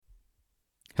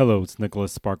Hello, it's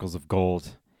Nicholas Sparkles of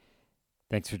Gold.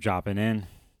 Thanks for dropping in.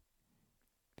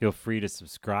 Feel free to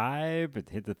subscribe,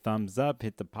 hit the thumbs up,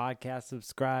 hit the podcast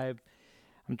subscribe.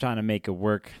 I'm trying to make it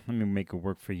work. Let me make it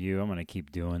work for you. I'm going to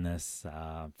keep doing this,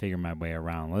 figure my way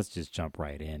around. Let's just jump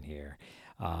right in here.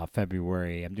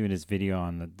 February, I'm doing this video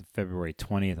on the February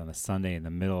 20th on a Sunday in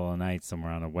the middle of the night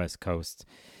somewhere on the West Coast.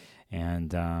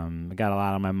 And I got a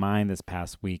lot on my mind this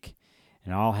past week,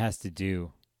 and it all has to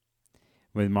do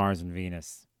with Mars and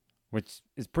Venus, which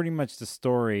is pretty much the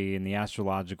story in the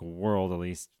astrological world, at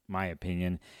least my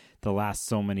opinion, the last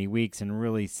so many weeks, and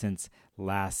really since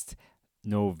last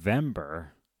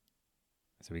November.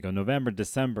 So we go November,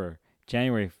 December,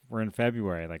 January, we're in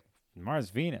February, like Mars,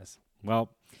 Venus.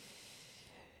 Well,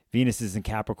 Venus is in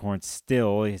Capricorn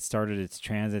still. It started its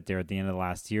transit there at the end of the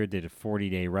last year, did a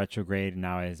 40-day retrograde, and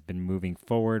now it has been moving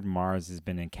forward. Mars has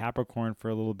been in Capricorn for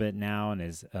a little bit now and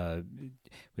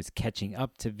was catching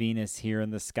up to Venus here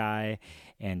in the sky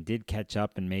and did catch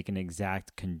up and make an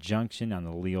exact conjunction on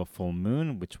the Leo full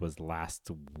moon, which was last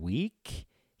week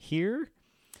here.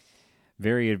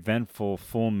 Very eventful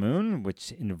full moon,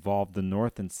 which involved the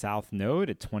north and south node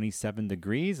at 27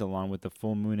 degrees, along with the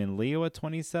full moon in Leo at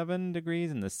 27 degrees,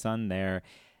 and the sun there.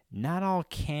 Not all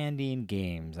candy and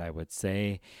games, I would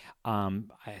say.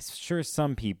 I'm sure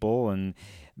some people and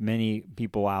many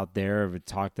people out there have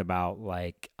talked about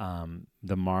like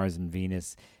the Mars and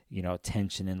Venus,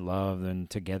 tension and love and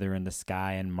together in the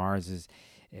sky, and Mars is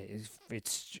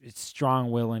it's strong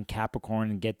will in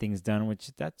Capricorn and get things done,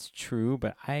 which that's true.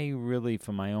 But I really,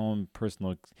 from my own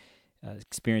personal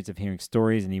experience of hearing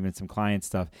stories and even some client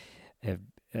stuff, have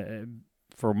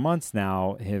for months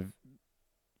now have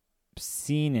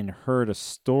seen and heard a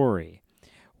story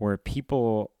where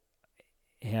people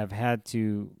have had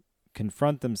to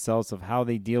confront themselves of how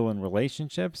they deal in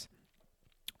relationships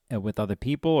with other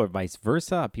people or vice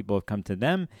versa. People have come to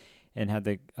them and had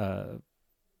to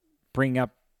bring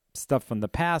up stuff from the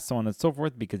past, so on and so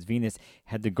forth, because Venus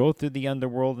had to go through the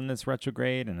underworld in this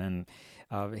retrograde and then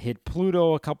hit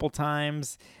Pluto a couple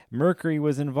times. Mercury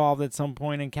was involved at some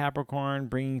point in Capricorn,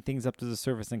 bringing things up to the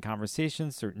surface in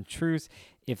conversation, certain truths.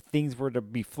 If things were to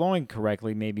be flowing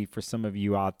correctly, maybe for some of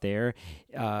you out there,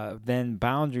 then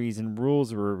boundaries and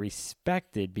rules were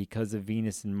respected because of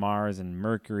Venus and Mars and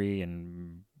Mercury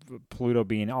and Pluto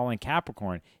being all in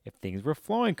Capricorn. If things were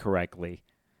flowing correctly,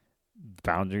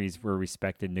 boundaries were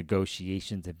respected.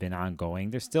 Negotiations have been ongoing.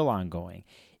 They're still ongoing.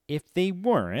 If they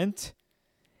weren't,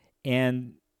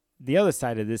 and the other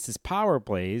side of this is power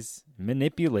plays,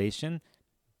 manipulation,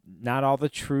 not all the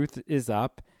truth is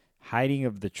up, hiding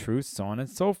of the truth, so on and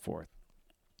so forth.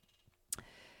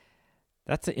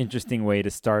 That's an interesting way to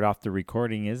start off the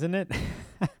recording, isn't it?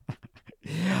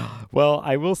 Well,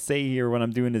 I will say here when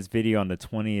I'm doing this video on the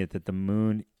 20th that the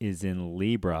moon is in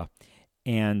Libra,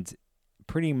 and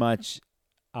pretty much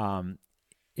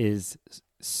is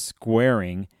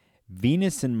squaring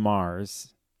Venus and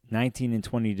Mars, 19 and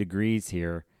 20 degrees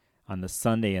here on the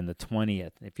Sunday and the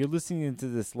 20th. If you're listening to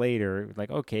this later,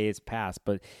 like, okay, it's past,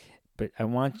 but I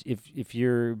want, if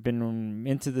you've been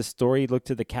into the story, look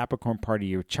to the Capricorn part of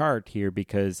your chart here,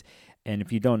 because, and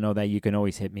if you don't know that, you can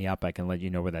always hit me up. I can let you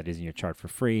know where that is in your chart for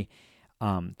free.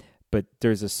 But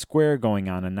there's a square going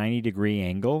on, a 90-degree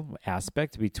angle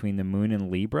aspect between the moon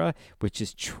and Libra, which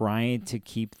is trying to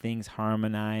keep things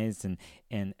harmonized and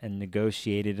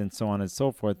negotiated and so on and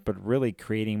so forth, but really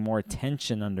creating more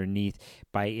tension underneath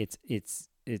by its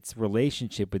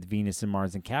relationship with Venus and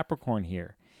Mars and Capricorn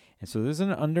here. And so there's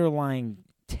an underlying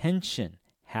tension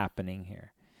happening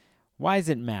here. Why does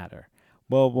it matter?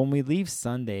 Well, when we leave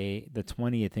Sunday, the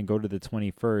 20th, and go to the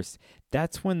 21st,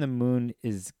 that's when the moon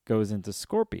goes into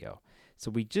Scorpio. So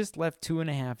we just left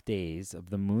 2.5 days of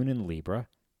the moon in Libra,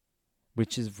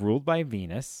 which is ruled by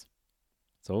Venus.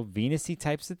 So Venus-y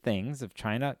types of things of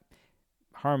trying to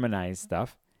harmonize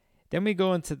stuff. Then we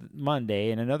go into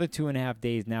Monday and another 2.5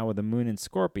 days now with the moon in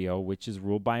Scorpio, which is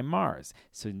ruled by Mars.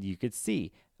 So you could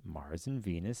see Mars and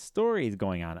Venus stories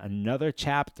going on. Another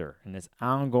chapter in this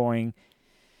ongoing,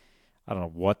 I don't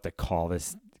know what to call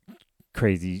this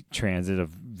crazy transit of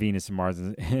Venus and Mars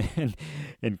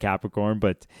in Capricorn,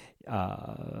 but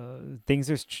things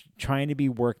are trying to be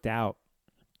worked out.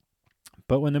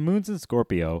 But when the moon's in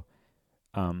Scorpio,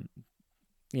 there's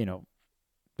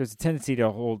a tendency to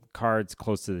hold cards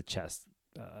close to the chest,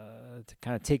 to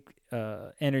kind of take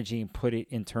energy and put it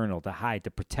internal, to hide,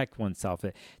 to protect oneself,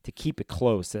 to keep it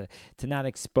close, to not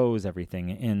expose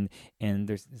everything. And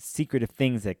there's secretive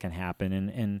things that can happen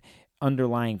and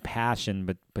underlying passion,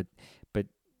 but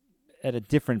at a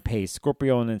different pace.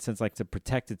 Scorpio, in a sense, likes to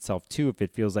protect itself too if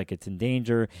it feels like it's in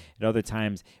danger. At other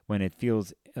times, when it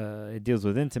feels it deals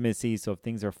with intimacy, so if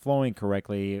things are flowing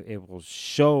correctly, it will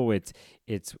show its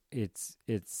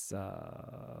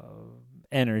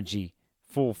energy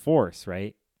full force,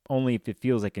 right? Only if it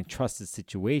feels like a trusted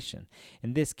situation.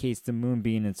 In this case, the moon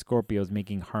being in Scorpio is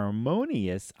making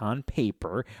harmonious, on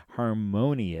paper,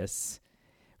 harmonious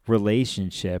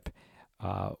relationship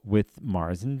with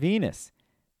Mars and Venus.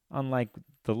 Unlike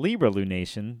the Libra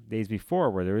lunation days before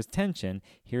where there was tension,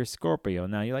 here's Scorpio.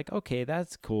 Now you're like, okay,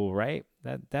 that's cool, right?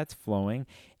 That's flowing.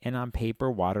 And on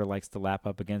paper, water likes to lap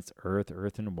up against earth.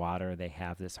 Earth and water, they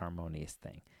have this harmonious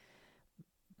thing.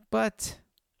 But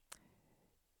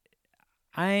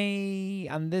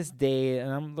on this day,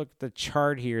 and the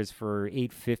chart here is for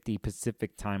 8:50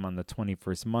 Pacific time on the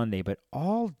 21st Monday, but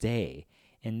all day,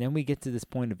 and then we get to this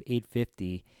point of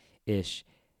 8:50-ish,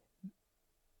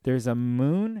 there's a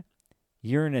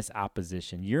moon-Uranus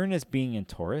opposition. Uranus being in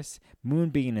Taurus, moon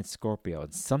being in Scorpio,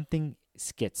 and something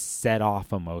gets set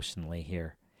off emotionally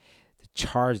here. The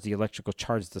charge, the electrical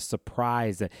charge, the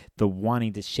surprise, the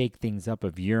wanting to shake things up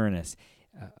of Uranus,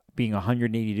 being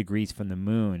 180 degrees from the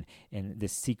moon and the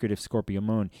secretive Scorpio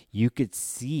moon, you could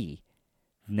see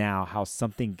now how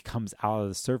something comes out of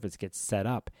the surface, gets set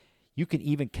up. You can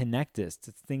even connect this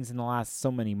to things in the last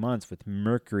so many months with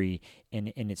Mercury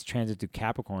and its transit through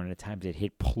Capricorn. And at times it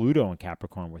hit Pluto in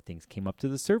Capricorn where things came up to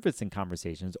the surface in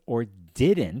conversations or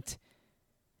didn't.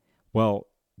 Well,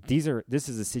 this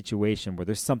is a situation where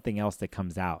there's something else that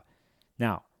comes out.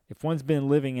 Now, if one's been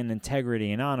living in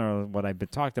integrity and honor, what I've been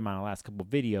talking about in the last couple of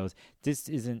videos, this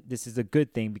is a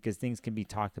good thing because things can be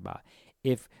talked about.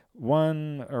 If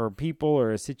one or people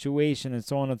or a situation and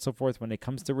so on and so forth, when it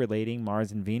comes to relating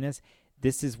Mars and Venus,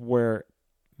 this is where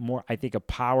more, I think, a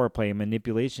power play, a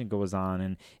manipulation goes on.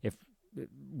 And if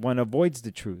one avoids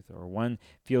the truth or one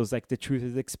feels like the truth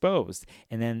is exposed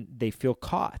and then they feel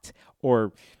caught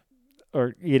or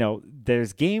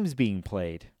there's games being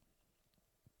played.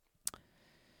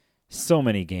 So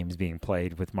many games being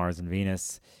played with Mars and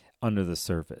Venus under the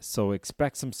surface. So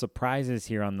expect some surprises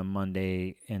here on the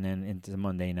Monday and then into the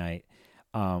Monday night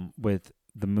with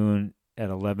the moon at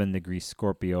 11 degrees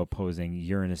Scorpio opposing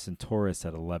Uranus and Taurus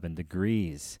at 11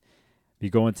 degrees. You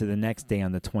go into the next day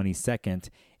on the 22nd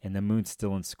and the moon's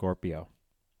still in Scorpio.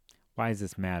 Why does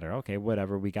this matter? Okay,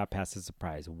 whatever. We got past the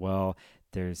surprise. Well,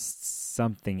 there's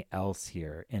something else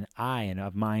here. And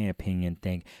of my opinion,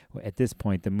 think at this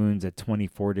point, the moon's at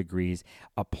 24 degrees,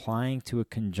 applying to a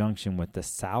conjunction with the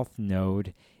south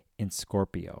node in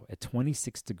Scorpio at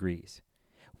 26 degrees.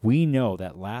 We know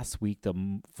that last week,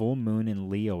 the full moon in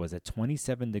Leo was at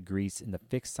 27 degrees in the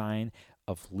fixed sign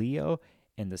of Leo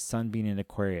and the sun being in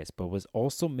Aquarius, but was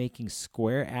also making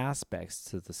square aspects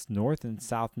to the north and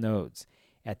south nodes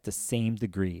at the same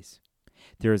degrees.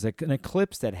 There is an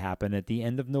eclipse that happened at the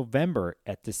end of November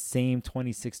at the same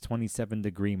 26, 27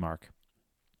 degree mark.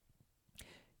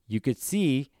 You could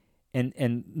see,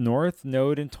 and north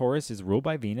node in Taurus is ruled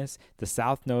by Venus, the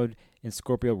south node in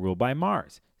Scorpio ruled by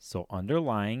Mars. So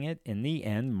underlying it, in the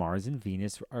end, Mars and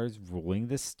Venus are ruling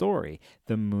the story.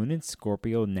 The moon in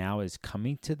Scorpio now is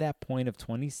coming to that point of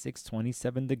 26,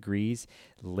 27 degrees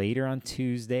later on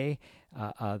Tuesday,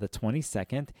 the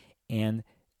 22nd, and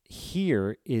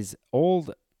here is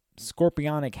old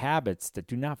scorpionic habits that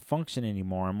do not function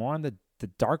anymore. I'm more on the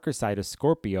darker side of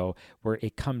Scorpio where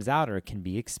it comes out or it can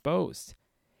be exposed.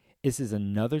 This is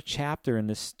another chapter in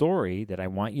this story that I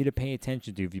want you to pay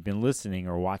attention to if you've been listening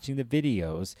or watching the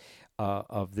videos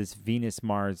of this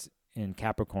Venus-Mars in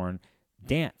Capricorn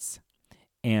dance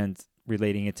and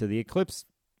relating it to the eclipse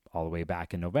all the way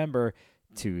back in November,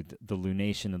 to the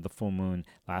lunation of the full moon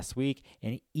last week,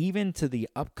 and even to the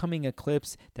upcoming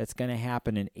eclipse that's going to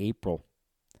happen in April.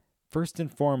 First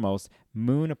and foremost,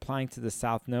 moon applying to the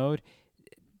south node,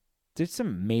 there's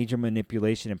some major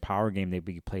manipulation and power game that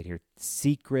we played here.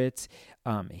 Secrets,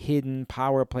 hidden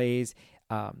power plays.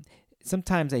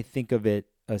 Sometimes I think of it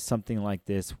as something like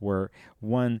this where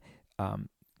one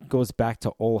goes back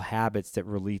to old habits that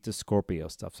relate to Scorpio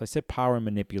stuff. So I said power and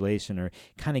manipulation, or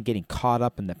kind of getting caught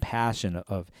up in the passion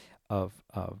of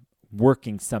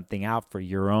working something out for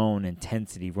your own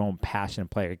intensity, your own passion and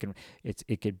play.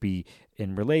 It could be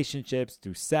in relationships,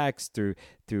 through sex,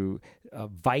 through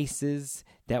vices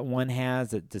that one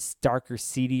has, the darker,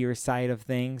 seedier side of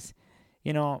things.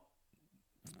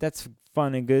 That's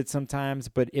fun and good sometimes,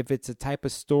 but if it's a type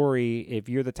of story, if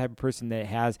you're the type of person that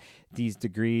has these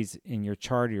degrees in your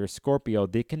chart or your Scorpio,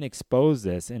 they can expose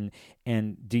this.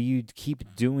 And do you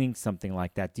keep doing something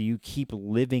like that? Do you keep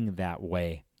living that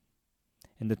way?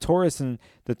 And the Taurus and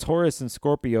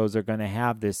Scorpios are going to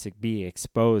have this be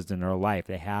exposed in their life.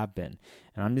 They have been.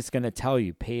 And I'm just going to tell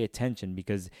you, pay attention,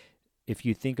 because if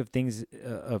you think of things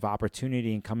of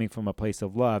opportunity and coming from a place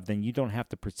of love, then you don't have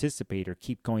to participate or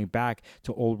keep going back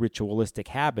to old ritualistic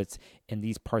habits in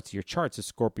these parts of your charts, the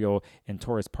Scorpio and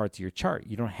Taurus parts of your chart.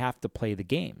 You don't have to play the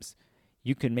games.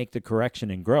 You can make the correction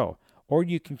and grow, or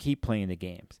you can keep playing the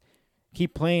games.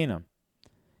 Keep playing them,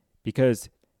 because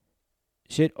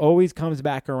shit always comes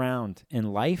back around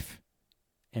in life,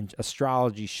 and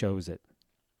astrology shows it.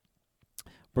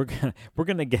 We're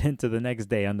gonna get into the next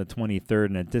day on the 23rd,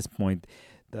 and at this point,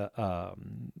 the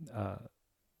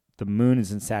moon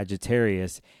is in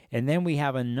Sagittarius, and then we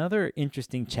have another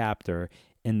interesting chapter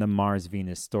in the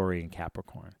Mars-Venus story in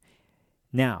Capricorn.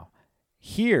 Now,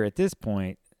 here at this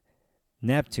point,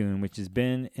 Neptune, which has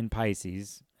been in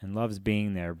Pisces and loves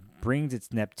being there, brings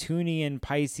its Neptunian,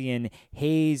 Piscean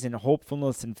haze and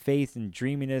hopefulness and faith and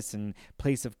dreaminess and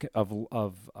place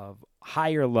of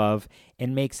higher love,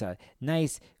 and makes a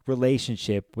nice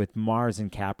relationship with Mars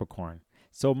and Capricorn.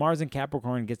 So Mars and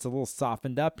Capricorn gets a little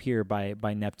softened up here by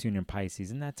Neptune and Pisces,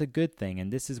 and that's a good thing.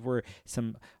 And this is where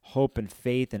some hope and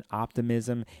faith and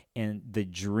optimism and the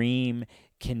dream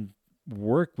can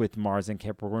work with Mars and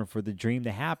Capricorn for the dream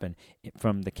to happen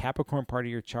from the Capricorn part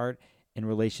of your chart in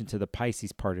relation to the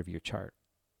Pisces part of your chart.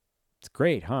 It's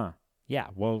great, huh? Yeah,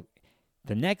 well,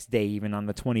 the next day, even on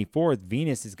the 24th,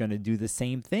 Venus is going to do the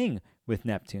same thing with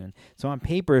Neptune. So on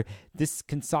paper, this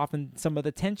can soften some of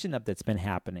the tension up that's been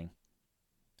happening.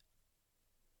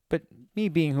 But me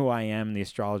being who I am, the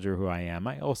astrologer who I am,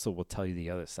 I also will tell you the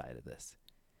other side of this.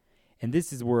 And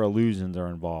this is where illusions are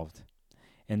involved.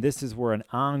 And this is where an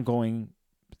ongoing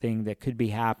thing that could be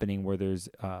happening where there's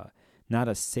not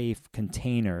a safe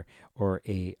container or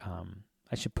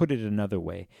I should put it another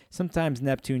way. Sometimes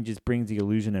Neptune just brings the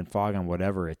illusion and fog on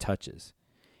whatever it touches.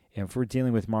 And if we're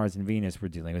dealing with Mars and Venus, we're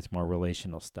dealing with more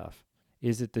relational stuff.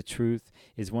 Is it the truth?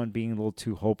 Is one being a little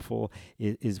too hopeful?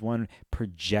 Is one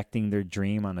projecting their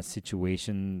dream on a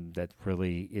situation that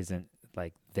really isn't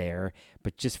like there,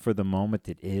 but just for the moment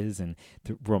it is, and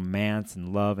the romance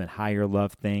and love and higher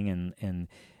love thing, and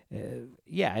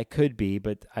yeah, it could be,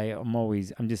 but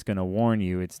I'm just going to warn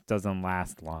you, it doesn't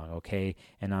last long, okay?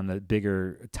 And on the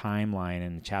bigger timeline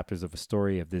and the chapters of a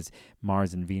story of this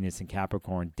Mars and Venus and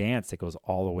Capricorn dance that goes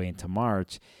all the way into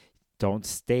March, don't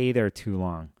stay there too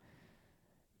long,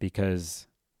 because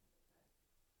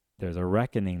there's a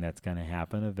reckoning that's going to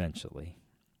happen eventually.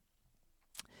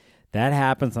 That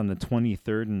happens on the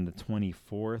 23rd and the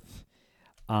 24th.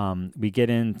 We get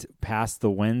in past the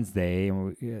Wednesday,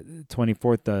 and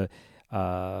 24th,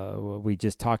 we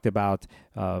just talked about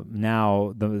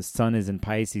now the sun is in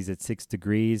Pisces at 6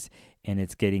 degrees, and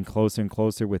it's getting closer and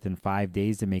closer within 5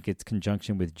 days to make its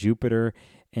conjunction with Jupiter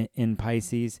in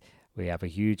Pisces. We have a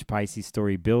huge Pisces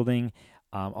story building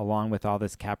along with all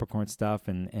this Capricorn stuff,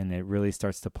 and it really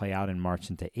starts to play out in March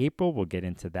into April. We'll get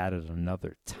into that at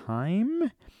another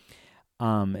time.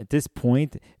 At this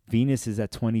point, Venus is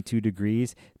at 22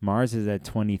 degrees. Mars is at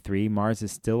 23. Mars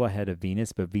is still ahead of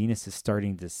Venus, but Venus is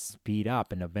starting to speed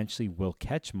up and eventually will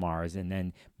catch Mars and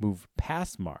then move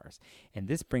past Mars. And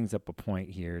this brings up a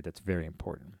point here that's very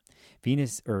important.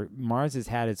 Mars has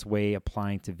had its way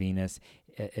applying to Venus.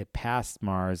 It passed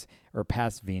Mars or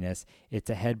past Venus.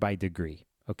 It's ahead by degree,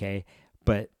 okay?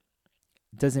 But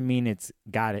it doesn't mean it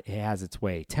has its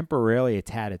way. Temporarily,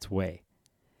 it's had its way.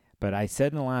 But I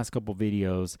said in the last couple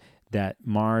videos that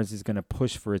Mars is going to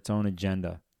push for its own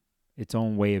agenda, its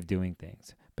own way of doing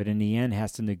things. But in the end,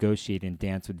 has to negotiate and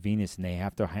dance with Venus, and they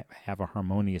have to have a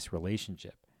harmonious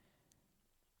relationship.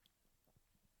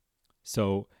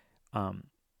 So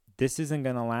this isn't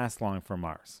going to last long for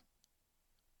Mars.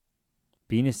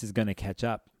 Venus is going to catch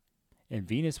up, and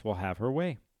Venus will have her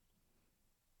way.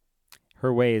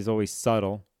 Her way is always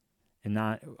subtle and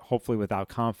not, hopefully, without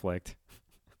conflict.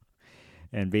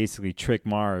 And basically trick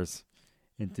Mars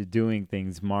into doing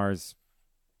things Mars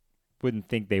wouldn't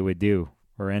think they would do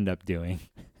or end up doing.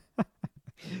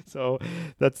 So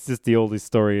that's just the oldest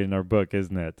story in our book,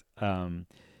 isn't it?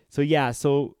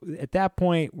 So at that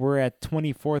point, we're at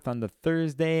 24th on the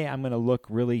Thursday. I'm going to look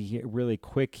really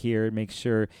quick here and make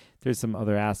sure there's some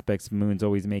other aspects. Moon's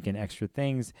always making extra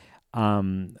things,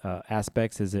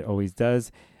 aspects as it always does.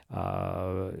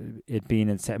 It being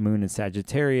in Moon in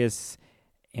Sagittarius.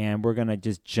 And we're going to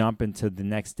just jump into the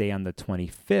next day on the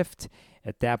 25th.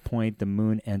 At that point, the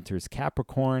moon enters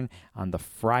Capricorn on the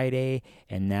Friday.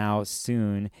 And now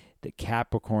soon, the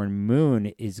Capricorn moon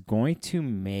is going to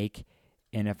make,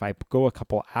 and if I go a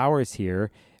couple hours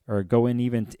here, or go in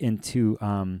even into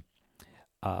the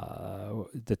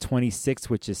 26th,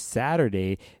 which is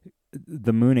Saturday,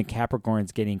 the moon in Capricorn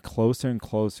is getting closer and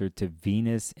closer to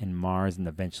Venus and Mars and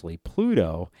eventually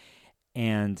Pluto,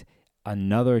 and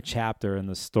another chapter in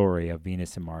the story of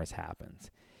Venus and Mars happens.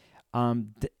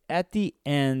 At the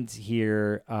end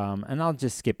here, and I'll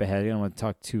just skip ahead. I don't want to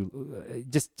talk too.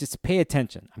 Just pay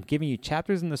attention. I'm giving you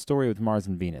chapters in the story with Mars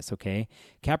and Venus. Okay,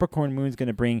 Capricorn Moon's going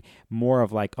to bring more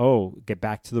of like, get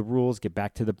back to the rules, get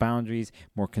back to the boundaries,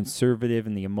 more conservative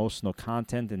in the emotional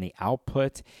content and the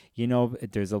output.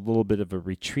 There's a little bit of a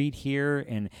retreat here,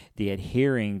 and the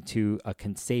adhering to a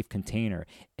safe container.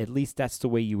 At least that's the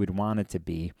way you would want it to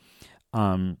be.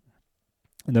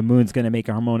 The moon's going to make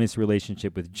a harmonious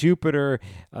relationship with Jupiter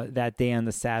that day on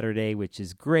the Saturday, which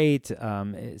is great.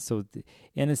 So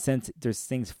in a sense, there's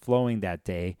things flowing that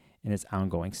day in its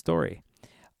ongoing story.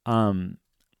 Then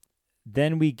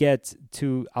we get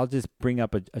to, I'll just bring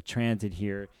up a transit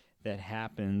here that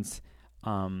happens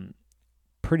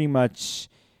pretty much,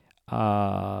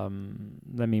 let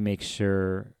me make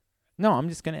sure. No, I'm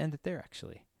just going to end it there,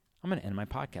 actually. I'm going to end my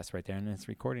podcast right there, and it's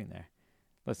recording there.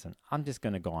 Listen, I'm just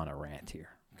going to go on a rant here,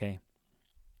 okay?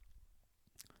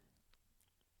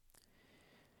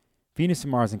 Venus and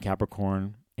Mars and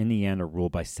Capricorn, in the end, are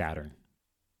ruled by Saturn.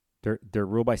 They're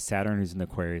ruled by Saturn, who's in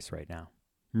Aquarius right now.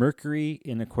 Mercury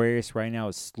in Aquarius right now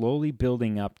is slowly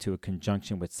building up to a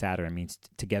conjunction with Saturn. It means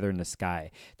together in the sky.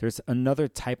 There's another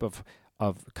type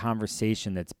of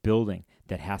conversation that's building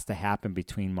that has to happen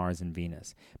between Mars and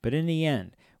Venus. But in the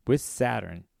end, with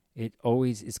Saturn, it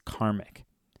always is karmic.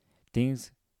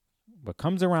 What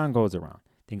comes around goes around.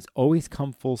 Things always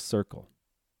come full circle.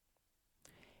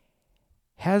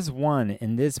 Has one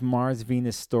in this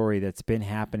Mars-Venus story that's been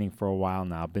happening for a while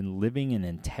now been living in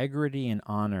integrity and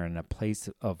honor in a place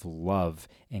of love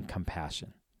and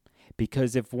compassion?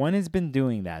 Because if one has been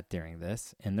doing that during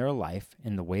this in their life,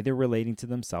 in the way they're relating to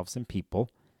themselves and people,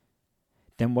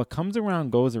 then what comes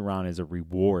around goes around is a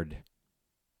reward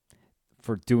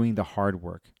for doing the hard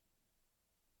work.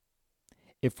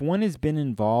 If one has been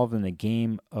involved in a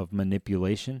game of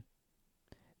manipulation,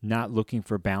 not looking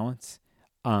for balance,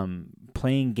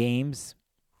 playing games,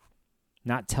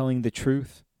 not telling the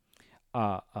truth,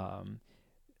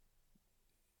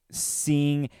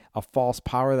 seeing a false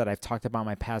power that I've talked about in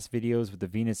my past videos with the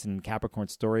Venus and Capricorn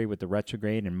story with the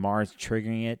retrograde and Mars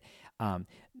triggering it,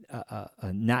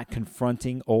 not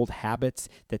confronting old habits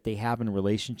that they have in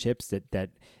relationships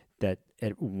that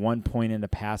at one point in the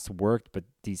past worked, but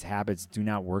these habits do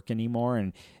not work anymore,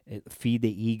 and feed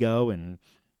the ego and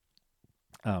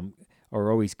or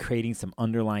always creating some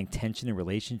underlying tension in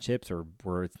relationships or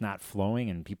where it's not flowing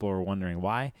and people are wondering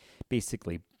why.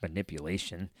 Basically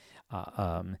manipulation,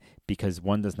 because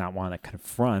one does not want to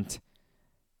confront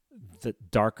the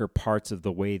darker parts of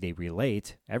the way they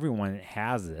relate. Everyone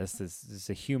has this. This is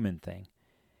a human thing.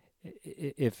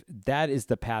 If that is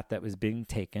the path that was being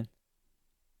taken,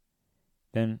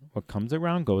 then what comes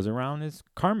around goes around is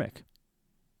karmic.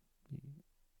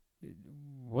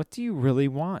 What do you really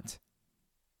want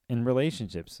in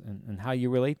relationships and how you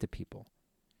relate to people?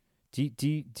 Do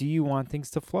you want things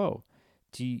to flow?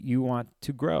 Do you want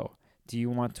to grow? Do you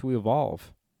want to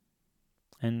evolve?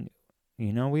 And,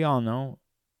 we all know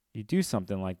you do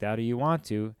something like that or you want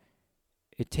to,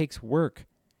 it takes work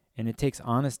and it takes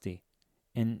honesty,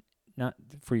 and not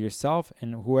for yourself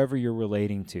and whoever you're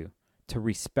relating to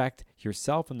respect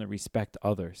yourself and to respect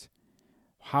others.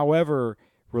 However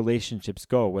relationships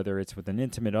go, whether it's with an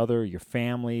intimate other, your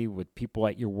family, with people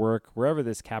at your work, wherever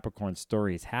this Capricorn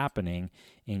story is happening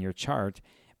in your chart,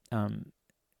 are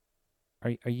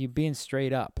you being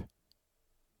straight up?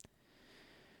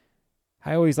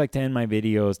 I always like to end my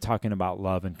videos talking about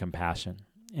love and compassion.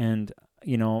 And,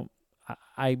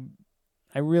 I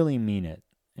really mean it.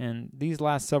 And these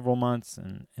last several months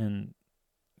and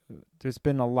there's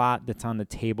been a lot that's on the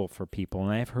table for people,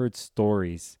 and I've heard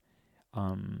stories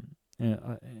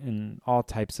in all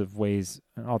types of ways,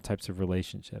 in all types of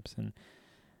relationships, and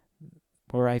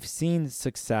where I've seen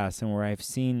success and where I've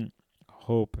seen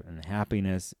hope and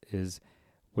happiness is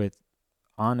with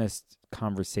honest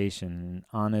conversation and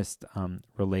honest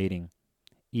relating,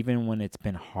 even when it's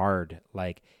been hard,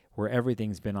 like where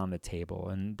everything's been on the table.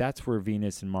 And that's where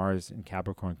Venus and Mars and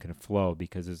Capricorn can flow,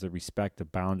 because there's a respect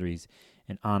of boundaries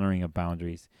and honoring of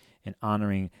boundaries and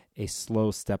honoring a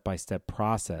slow step-by-step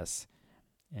process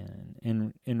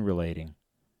and in relating.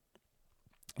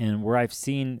 And where I've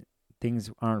seen things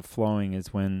aren't flowing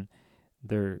is when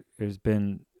there's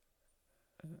been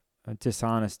a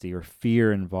dishonesty or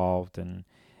fear involved in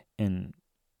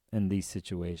these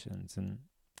situations. And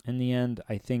in the end,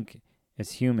 I think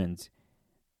as humans,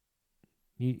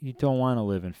 you don't want to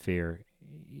live in fear.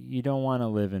 You don't want to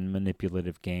live in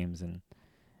manipulative games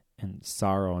and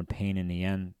sorrow and pain in the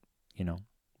end,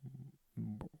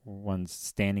 one's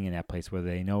standing in that place whether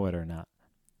they know it or not.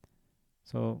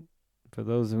 So for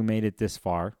those who made it this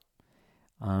far,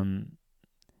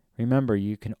 remember,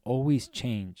 you can always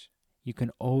change. You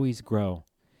can always grow.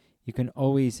 You can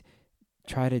always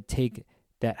try to take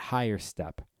that higher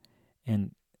step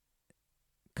and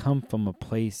come from a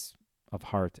place of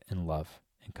heart and love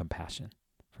and compassion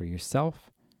for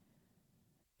yourself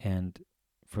and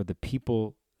for the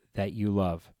people that you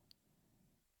love.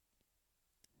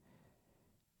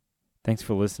 Thanks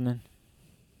for listening,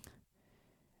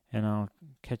 and I'll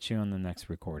catch you on the next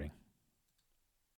recording.